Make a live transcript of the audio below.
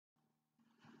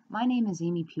My name is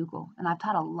Amy Pugel, and I've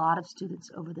taught a lot of students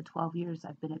over the 12 years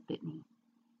I've been at Bitney.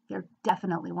 They're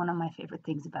definitely one of my favorite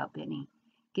things about Bitney.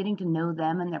 Getting to know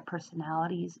them and their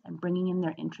personalities and bringing in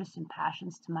their interests and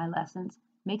passions to my lessons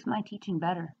makes my teaching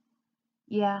better.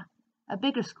 Yeah, a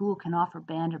bigger school can offer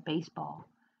band or baseball,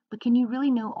 but can you really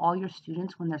know all your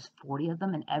students when there's 40 of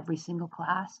them in every single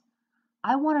class?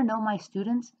 I want to know my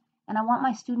students, and I want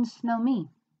my students to know me.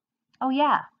 Oh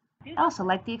yeah, I also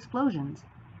like the explosions.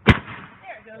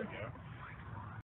 There it goes.